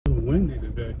windy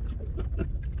today.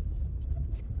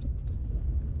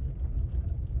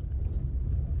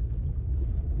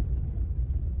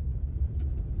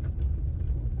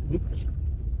 Oops.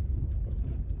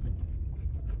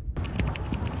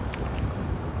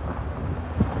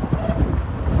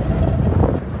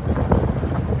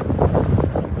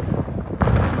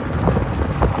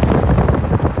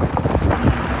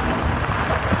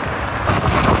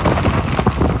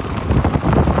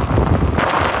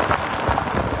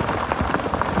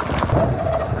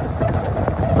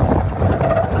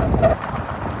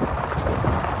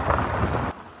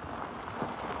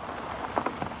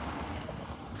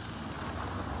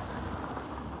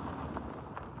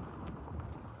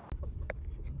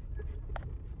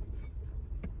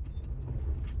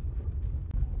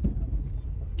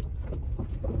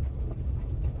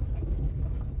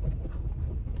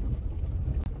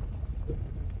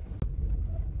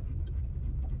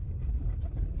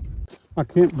 I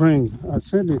can't bring,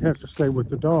 Cindy has to stay with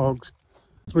the dogs.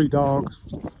 3 dogs,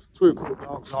 3 or 4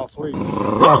 dogs off leash.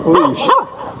 Off leash.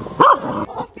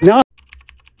 No.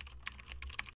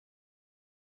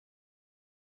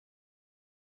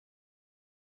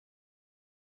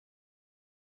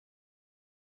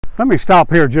 Let me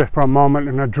stop here just for a moment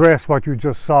and address what you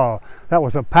just saw. That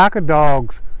was a pack of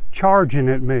dogs charging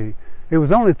at me. It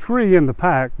was only 3 in the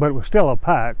pack, but it was still a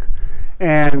pack.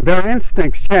 And their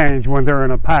instincts change when they're in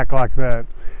a pack like that.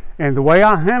 And the way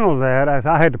I handled that, as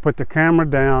I had to put the camera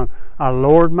down, I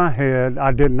lowered my head.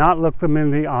 I did not look them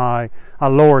in the eye. I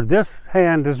lowered this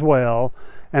hand as well,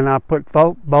 and I put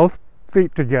both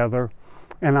feet together,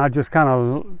 and I just kind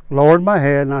of lowered my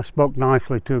head and I spoke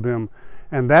nicely to them.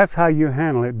 And that's how you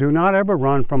handle it. Do not ever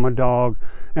run from a dog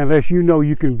unless you know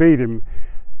you can beat him.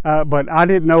 But I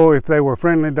didn't know if they were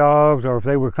friendly dogs or if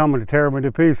they were coming to tear me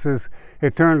to pieces.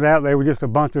 It turned out they were just a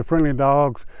bunch of friendly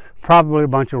dogs, probably a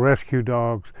bunch of rescue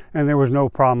dogs, and there was no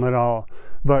problem at all.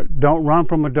 But don't run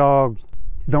from a dog.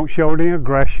 Don't show any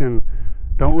aggression.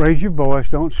 Don't raise your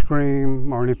voice. Don't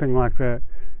scream or anything like that.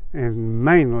 And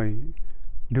mainly,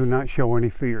 do not show any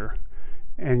fear.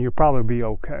 And you'll probably be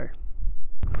okay.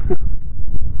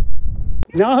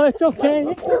 No, it's okay.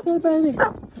 It's okay, baby.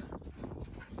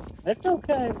 It's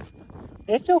okay.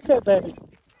 It's okay, baby.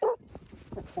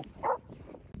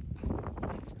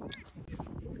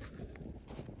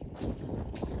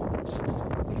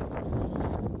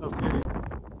 Okay.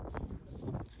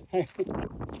 Hey,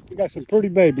 we got some pretty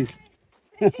babies.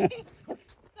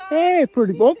 Hey,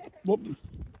 pretty boy.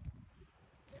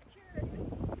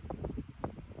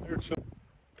 There's some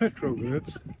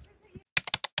petroglyphs.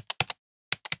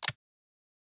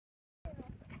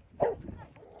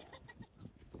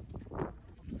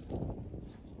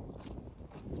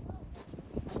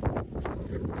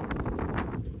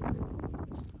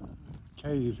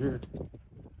 Cave here.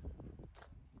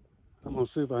 I'm gonna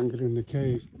see if I can get in the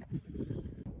cave.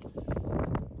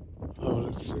 Oh,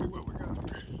 let's see what we got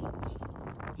here.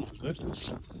 Oh my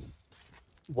goodness.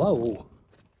 Whoa.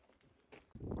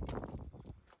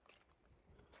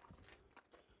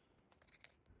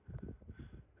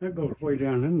 That goes way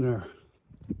down in there.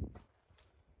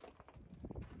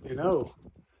 You know,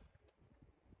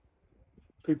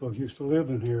 people used to live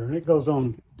in here, and it goes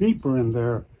on deeper in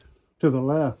there to the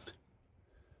left.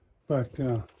 But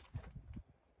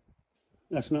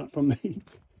that's not for me.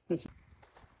 There's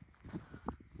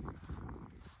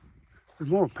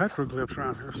more petroglyphs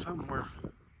around here somewhere.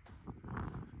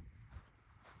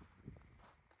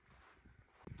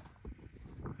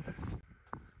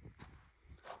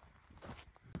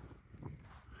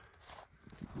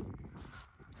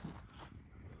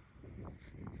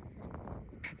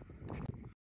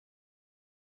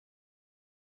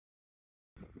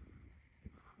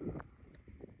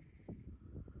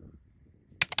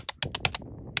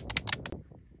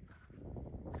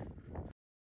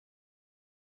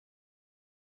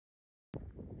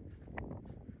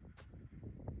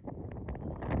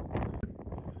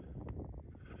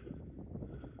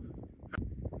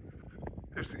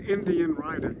 It's Indian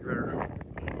writing there.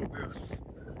 All this.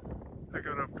 I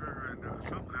got up there and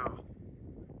somehow.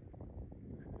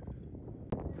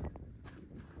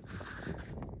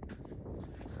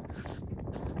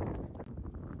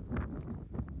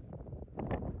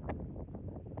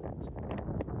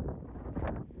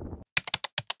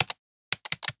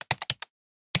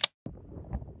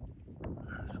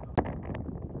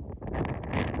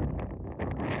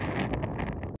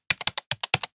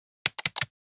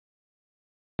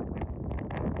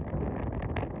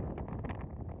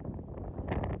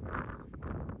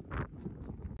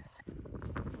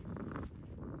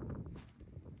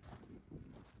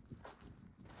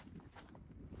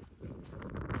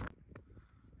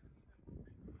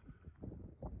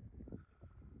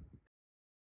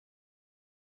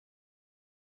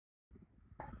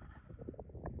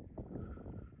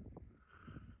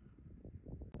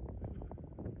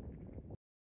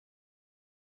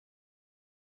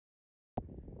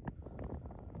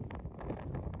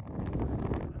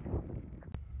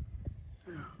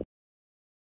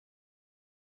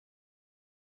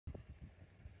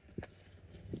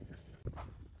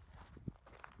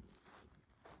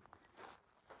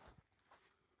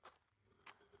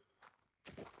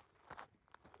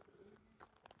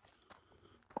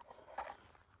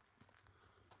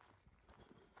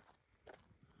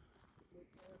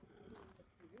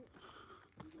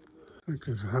 think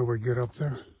this is how we get up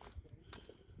there.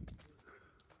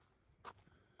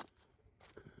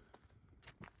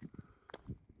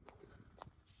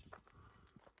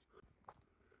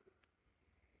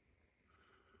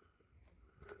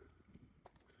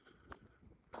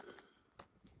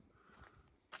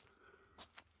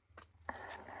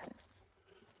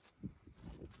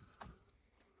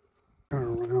 Turn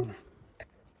around.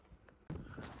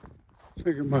 I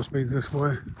think it must be this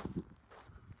way.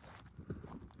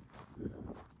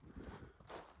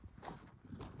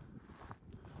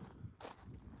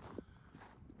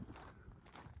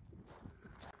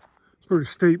 Pretty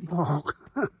steep walk.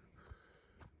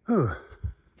 I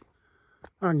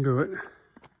can do it.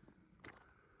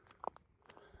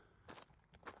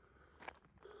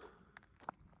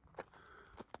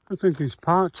 I think these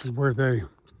pots is where the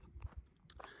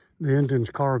Indians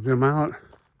carved them out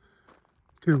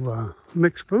to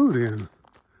mix food in,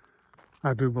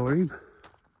 I do believe.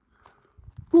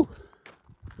 Whew.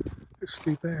 It's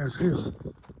steep as hill.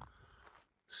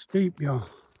 Steep, y'all.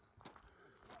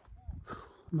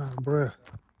 I'm out of breath.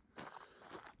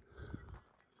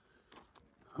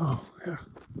 Oh, yeah.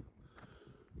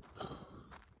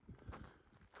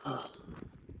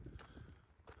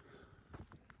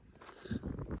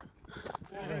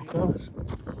 There it goes.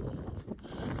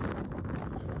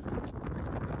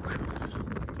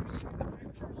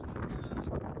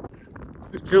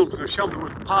 The children are showing me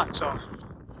where the pots are.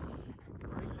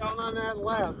 Down on that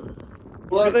left.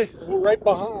 Where are they? Right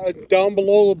behind, down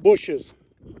below the bushes.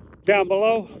 Down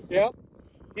below? Yep.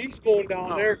 He's going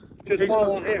down there. Just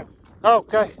follow him.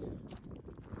 Okay.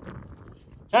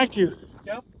 Thank you.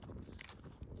 Yep.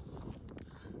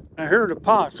 I heard the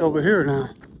pots over here now.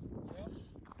 Yep.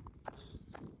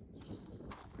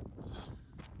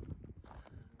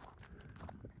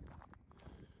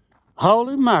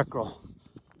 Holy mackerel.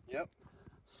 Yep.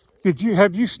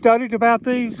 Have you studied about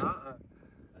these? I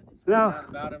just No. found out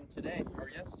about him today or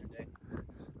yesterday.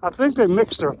 I think they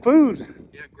mix their food.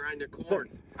 Yeah, grind their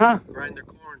corn. Huh? Grind their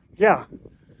corn. Yeah.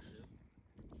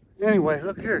 Anyway,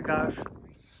 look here, guys.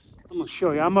 I'm gonna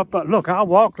show you. I'm up. Look, I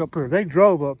walked up here. They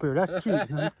drove up here. That's cute.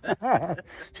 Huh?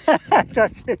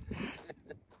 That's it.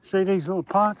 See these little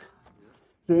pots?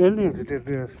 The Indians did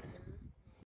this.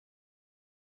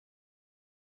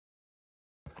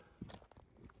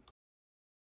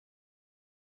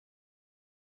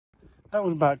 That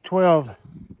was about 12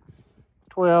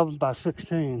 by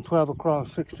 16, 12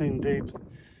 across, 16 deep.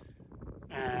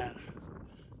 And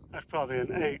that's probably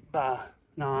an 8 by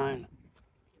 9.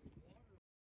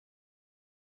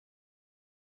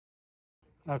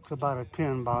 That's about a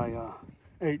 10 by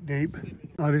 8 deep.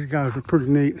 Oh, these guys are pretty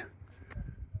neat.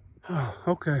 Oh,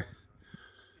 okay.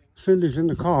 Cindy's in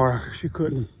the car. She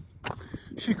couldn't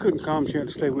come. She had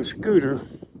to stay with Scooter.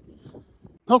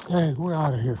 Okay, we're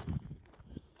out of here.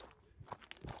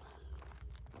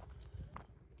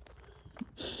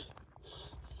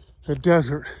 The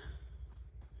desert.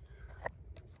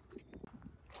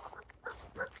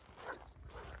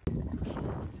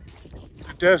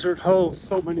 The desert holds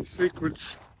so many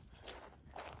secrets.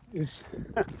 It's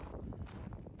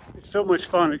so much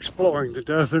fun exploring the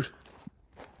desert.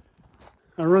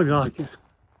 I really like it.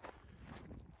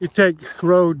 You take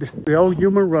the old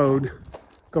Yuma Road,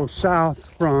 go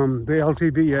south from the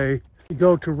LTVA, you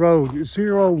go to road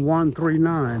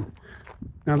 0139.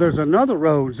 Now there's another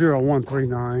road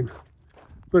 0139,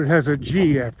 but it has a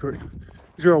G after it,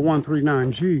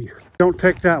 0139G. Don't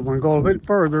take that one, go a bit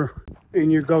further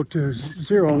and you go to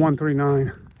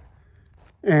 0139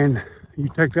 and you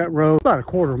take that road about a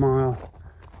quarter mile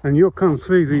and you'll come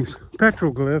see these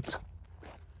petroglyphs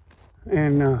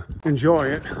and enjoy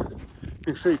it. You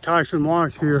can see Tyson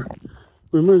Wash here.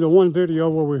 Remember the one video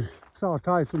where we saw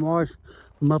Tyson Wash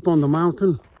from up on the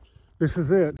mountain? This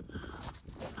is it.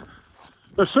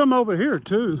 There's some over here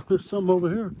too. There's some over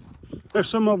here. There's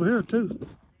some over here too.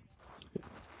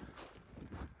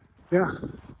 Yeah.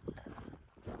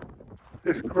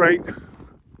 It's great.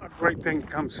 A great thing to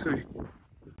come see.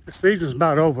 The season's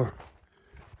about over,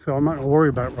 so I'm not gonna worry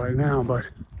about it right now,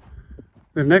 but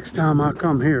the next time I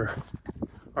come here,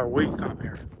 or we come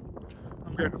here,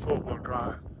 I'm getting a four-wheel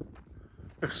drive.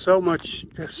 There's so much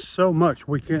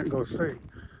we can't go see.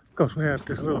 Because we have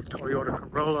this little Toyota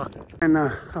Corolla. And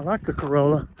I like the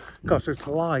Corolla because it's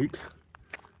light.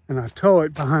 And I tow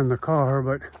it behind the car,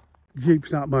 but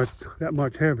Jeep's not that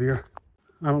much heavier.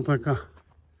 I don't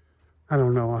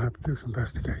know, I'll have to do some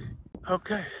investigating.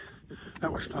 Okay,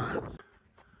 that was fun.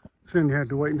 Cindy had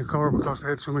to wait in the car because they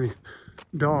had so many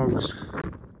dogs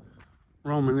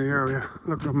roaming the area.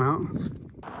 Look at the mountains.